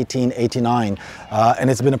July, 1889. And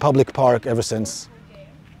it's been a public park ever since.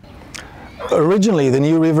 Originally, the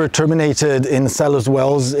New River terminated in Sadler's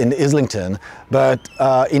Wells in Islington, but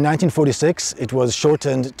in 1946 it was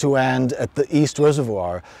shortened to end at the East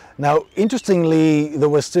Reservoir. Now, interestingly, there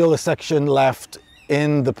was still a section left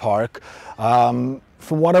in the park.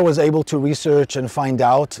 From what I was able to research and find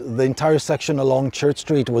out, the entire section along Church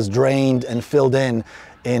Street was drained and filled in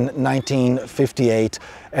 1958.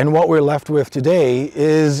 And what we're left with today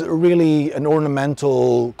is really an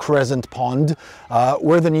ornamental crescent pond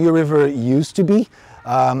where the New River used to be.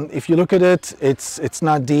 If you look at it, it's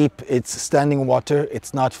not deep, it's standing water,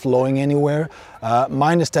 it's not flowing anywhere.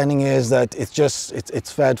 My understanding is that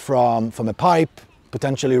it's fed from a pipe,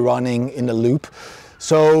 potentially running in a loop.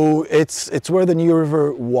 So it's where the New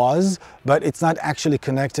River was, but it's not actually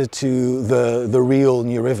connected to the real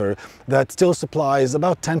New River that still supplies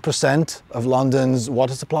about 10% of London's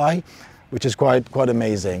water supply, which is quite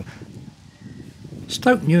amazing.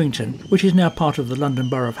 Stoke Newington, which is now part of the London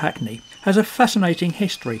Borough of Hackney, has a fascinating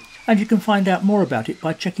history, and you can find out more about it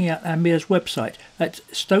by checking out our Mears website at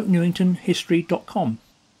stokenewingtonhistory.com.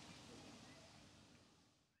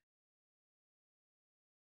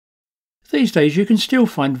 These days you can still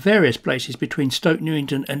find various places between Stoke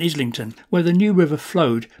Newington and Islington where the New River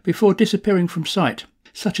flowed before disappearing from sight,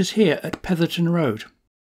 such as here at Petherton Road.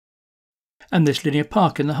 And this linear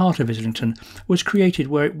park in the heart of Islington was created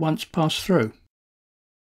where it once passed through.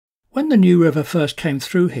 When the New River first came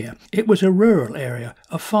through here, it was a rural area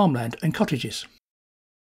of farmland and cottages.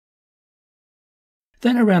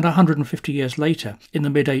 Then around 150 years later, in the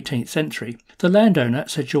mid-18th century, the landowner,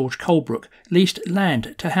 Sir George Colebrook, leased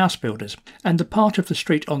land to house builders, and the part of the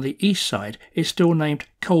street on the east side is still named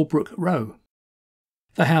Colebrook Row.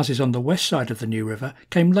 The houses on the west side of the New River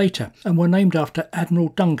came later and were named after Admiral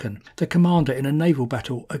Duncan, the commander in a naval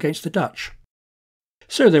battle against the Dutch.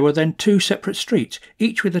 So there were then 2 separate streets,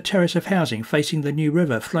 each with a terrace of housing facing the New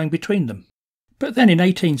River flowing between them. But then in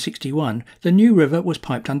 1861, the New River was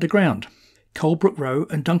piped underground. Colebrook Row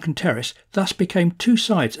and Duncan Terrace thus became 2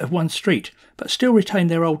 sides of one street, but still retained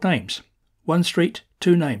their old names. 1 street,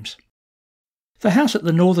 2 names. The house at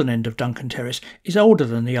the northern end of Duncan Terrace is older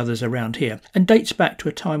than the others around here and dates back to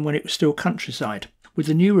a time when it was still countryside, with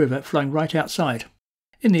the New River flowing right outside.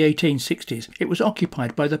 In the 1860s, it was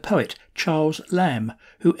occupied by the poet Charles Lamb,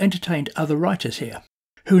 who entertained other writers here.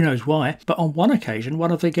 Who knows why, but on one occasion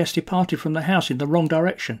one of the guests departed from the house in the wrong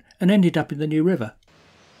direction and ended up in the New River.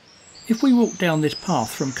 If we walk down this path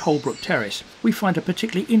from Colebrook Terrace, we find a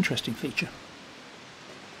particularly interesting feature.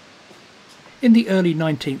 In the early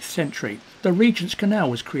 19th century, the Regent's Canal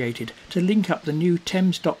was created to link up the new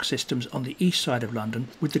Thames dock systems on the east side of London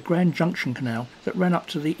with the Grand Junction Canal that ran up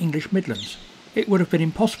to the English Midlands. It would have been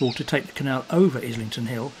impossible to take the canal over Islington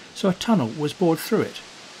Hill, so a tunnel was bored through it.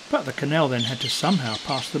 But the canal then had to somehow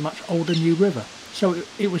pass the much older New River, so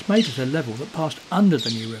it was made at a level that passed under the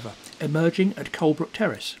New River, emerging at Colebrook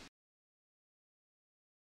Terrace.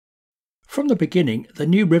 From the beginning, the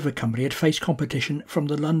New River Company had faced competition from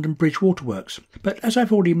the London Bridge Waterworks, but as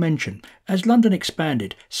I've already mentioned, as London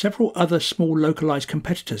expanded, several other small localised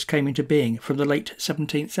competitors came into being from the late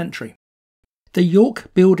 17th century. The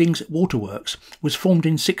York Buildings Waterworks was formed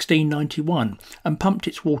in 1691 and pumped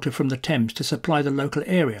its water from the Thames to supply the local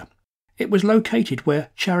area. It was located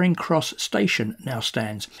where Charing Cross Station now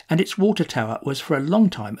stands, and its water tower was for a long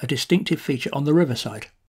time a distinctive feature on the riverside.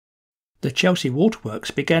 The Chelsea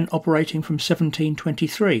Waterworks began operating from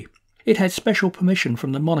 1723. It had special permission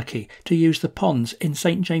from the monarchy to use the ponds in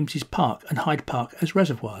St James's Park and Hyde Park as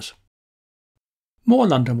reservoirs. More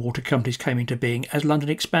London water companies came into being as London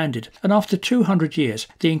expanded, and after 200 years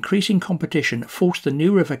the increasing competition forced the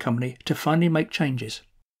New River Company to finally make changes.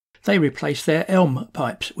 They replaced their elm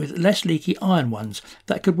pipes with less leaky iron ones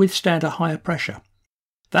that could withstand a higher pressure.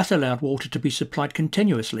 That allowed water to be supplied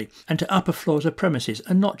continuously and to upper floors of premises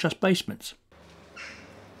and not just basements.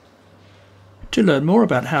 To learn more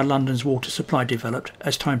about how London's water supply developed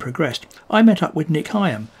as time progressed, I met up with Nick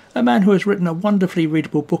Higham, a man who has written a wonderfully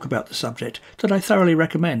readable book about the subject that I thoroughly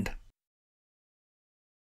recommend.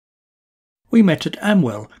 We met at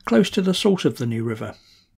Amwell, close to the source of the New River.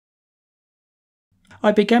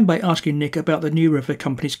 I began by asking Nick about the New River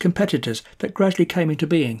Company's competitors that gradually came into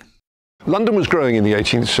being. London was growing in the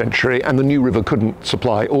 18th century and the New River couldn't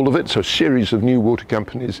supply all of it, so a series of new water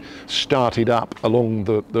companies started up along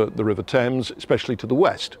the River Thames, especially to the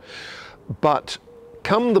west. But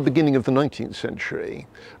come the beginning of the 19th century,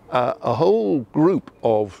 a whole group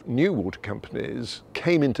of new water companies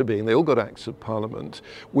came into being. They all got Acts of Parliament,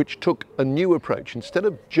 which took a new approach. Instead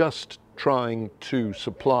of just trying to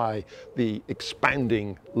supply the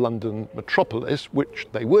expanding London metropolis, which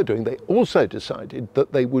they were doing, they also decided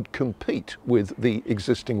that they would compete with the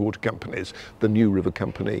existing water companies, the New River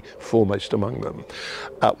Company foremost among them.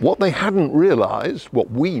 What they hadn't realised,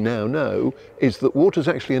 what we now know, is that water is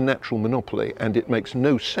actually a natural monopoly, and it makes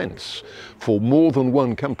no sense for more than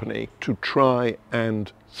one company to try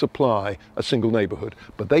and supply a single neighbourhood.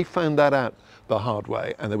 But they found that out the hard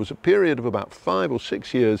way, and there was a period of about 5 or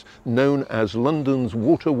 6 years known as London's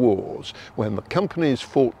Water Wars, when the companies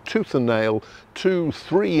fought tooth and nail, 2,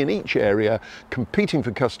 3 in each area, competing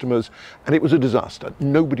for customers, and it was a disaster.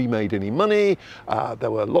 Nobody made any money,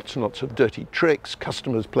 there were lots and lots of dirty tricks,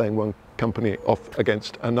 customers playing one company off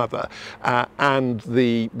against another, and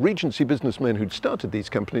the Regency businessmen who'd started these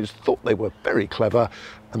companies thought they were very clever,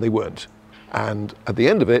 and they weren't. And at the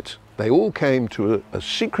end of it, they all came to a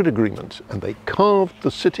secret agreement, and they carved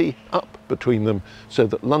the city up between them so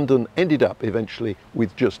that London ended up eventually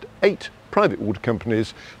with just 8 private water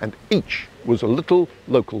companies, and each was a little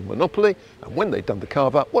local monopoly. And when they'd done the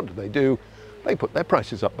carve up, what did they do? They put their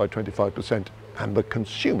prices up by 25%, and the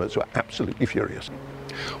consumers were absolutely furious.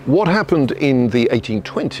 What happened in the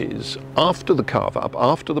 1820s, after the carve-up,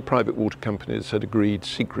 after the private water companies had agreed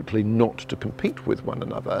secretly not to compete with one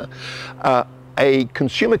another, a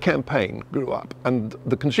consumer campaign grew up, and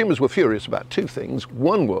the consumers were furious about 2 things.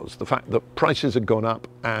 One was the fact that prices had gone up,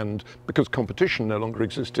 and because competition no longer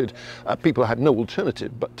existed, people had no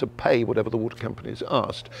alternative but to pay whatever the water companies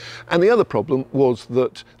asked. And the other problem was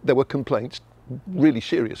that there were complaints, really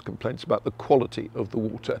serious complaints, about the quality of the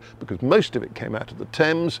water, because most of it came out of the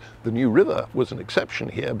Thames. The New River was an exception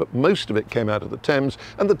here, but most of it came out of the Thames,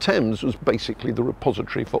 and the Thames was basically the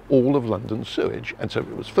repository for all of London's sewage, and so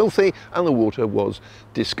it was filthy and the water was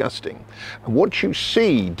disgusting. And what you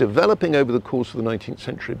see developing over the course of the 19th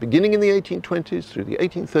century, beginning in the 1820s through the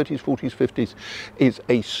 1830s, 40s, 50s, is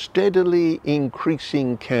a steadily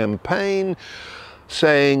increasing campaign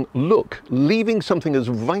saying, look, leaving something as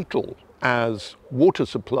vital as water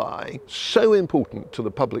supply, so important to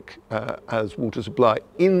the public as water supply,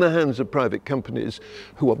 in the hands of private companies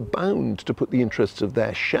who are bound to put the interests of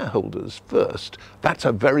their shareholders first, that's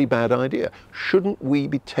a very bad idea. Shouldn't we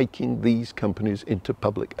be taking these companies into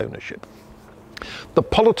public ownership? The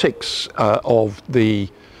politics of the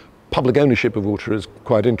public ownership of water is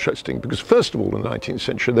quite interesting, because first of all, in the 19th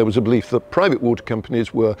century, there was a belief that private water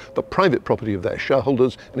companies were the private property of their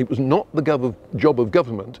shareholders, and it was not the job of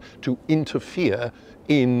government to interfere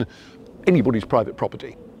in anybody's private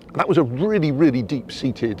property. That was a really, really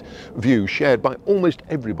deep-seated view shared by almost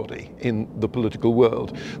everybody in the political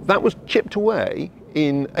world. That was chipped away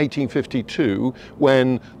in 1852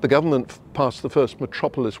 when the government passed the first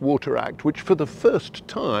Metropolis Water Act, which for the first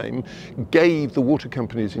time gave the water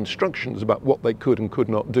companies instructions about what they could and could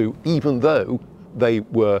not do, even though they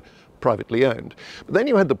were privately owned. But then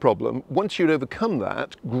you had the problem, once you'd overcome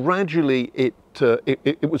that, gradually it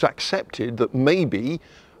was accepted that maybe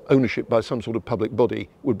ownership by some sort of public body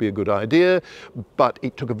would be a good idea, but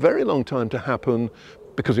it took a very long time to happen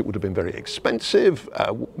because it would have been very expensive.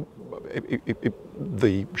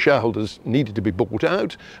 The shareholders needed to be bought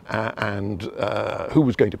out, and who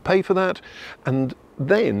was going to pay for that? And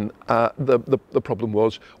then the problem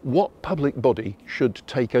was, what public body should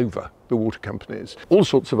take over the water companies? All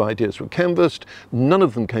sorts of ideas were canvassed. None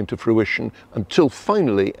of them came to fruition until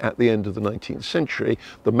finally, at the end of the 19th century,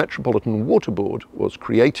 the Metropolitan Water Board was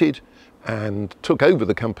created and took over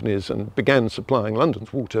the companies and began supplying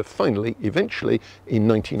London's water finally, eventually, in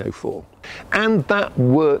 1904. And that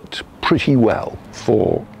worked pretty well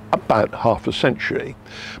for about half a century.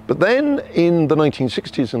 But then in the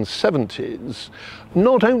 1960s and 70s,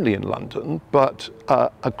 not only in London, but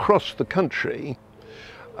across the country,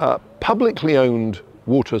 publicly owned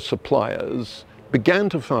water suppliers began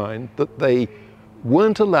to find that they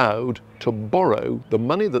weren't allowed to borrow the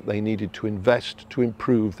money that they needed to invest to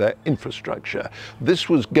improve their infrastructure.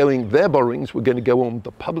 Their borrowings were going to go on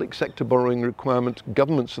the public sector borrowing requirement.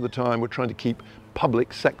 Governments at the time were trying to keep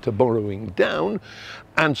public sector borrowing down,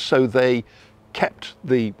 and so they kept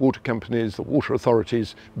the water companies, the water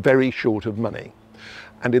authorities, very short of money.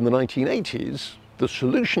 And in the 1980s, the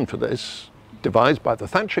solution for this, devised by the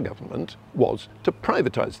Thatcher government, was to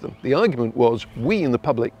privatise them. The argument was, we in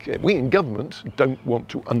government don't want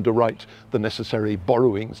to underwrite the necessary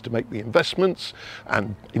borrowings to make the investments,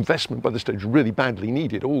 and investment by this stage really badly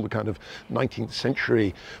needed. All the kind of 19th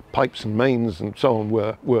century pipes and mains and so on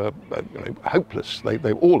were hopeless. They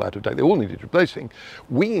were all out of date. They all needed replacing.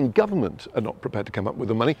 We in government are not prepared to come up with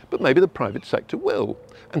the money, but maybe the private sector will.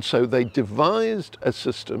 And so they devised a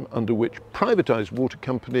system under which privatised water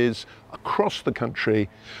companies across the country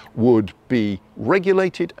would be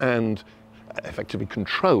regulated and effectively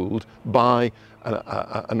controlled by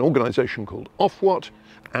an organisation called Ofwat,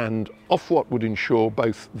 and Ofwat would ensure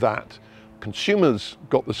both that consumers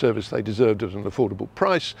got the service they deserved at an affordable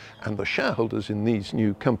price, and the shareholders in these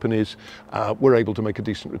new companies were able to make a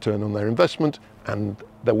decent return on their investment, and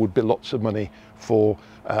there would be lots of money for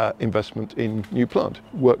investment in new plant.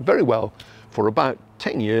 Worked very well for about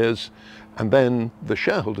 10 years, and then the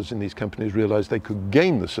shareholders in these companies realised they could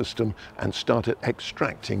game the system and started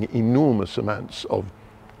extracting enormous amounts of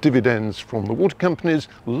dividends from the water companies,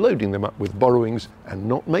 loading them up with borrowings and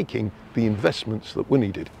not making the investments that were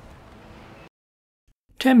needed.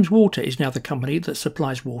 Thames Water is now the company that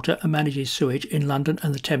supplies water and manages sewage in London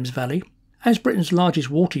and the Thames Valley. As Britain's largest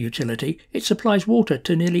water utility, it supplies water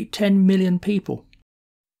to nearly 10 million people.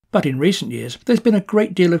 But in recent years, there's been a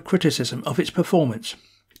great deal of criticism of its performance.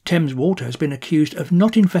 Thames Water has been accused of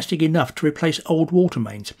not investing enough to replace old water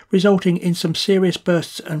mains, resulting in some serious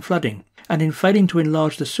bursts and flooding, and in failing to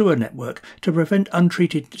enlarge the sewer network to prevent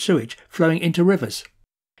untreated sewage flowing into rivers.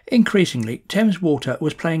 Increasingly, Thames Water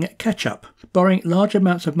was playing at catch-up, borrowing large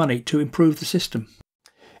amounts of money to improve the system.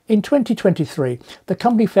 In 2023, the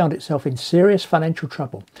company found itself in serious financial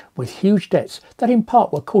trouble, with huge debts that in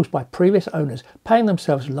part were caused by previous owners paying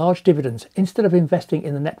themselves large dividends instead of investing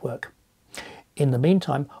in the network. In the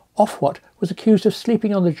meantime, Ofwat was accused of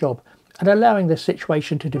sleeping on the job and allowing the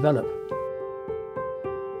situation to develop.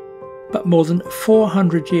 But more than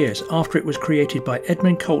 400 years after it was created by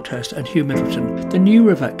Edmund Colthurst and Hugh Middleton, the New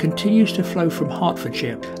River continues to flow from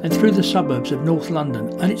Hertfordshire and through the suburbs of North London,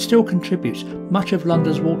 and it still contributes much of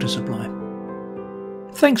London's water supply.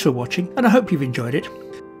 Thanks for watching, and I hope you've enjoyed it.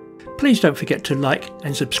 Please don't forget to like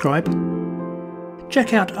and subscribe.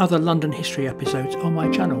 Check out other London history episodes on my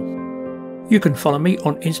channel. You can follow me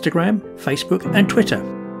on Instagram, Facebook and Twitter,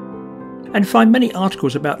 and find many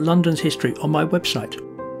articles about London's history on my website.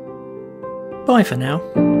 Bye for now.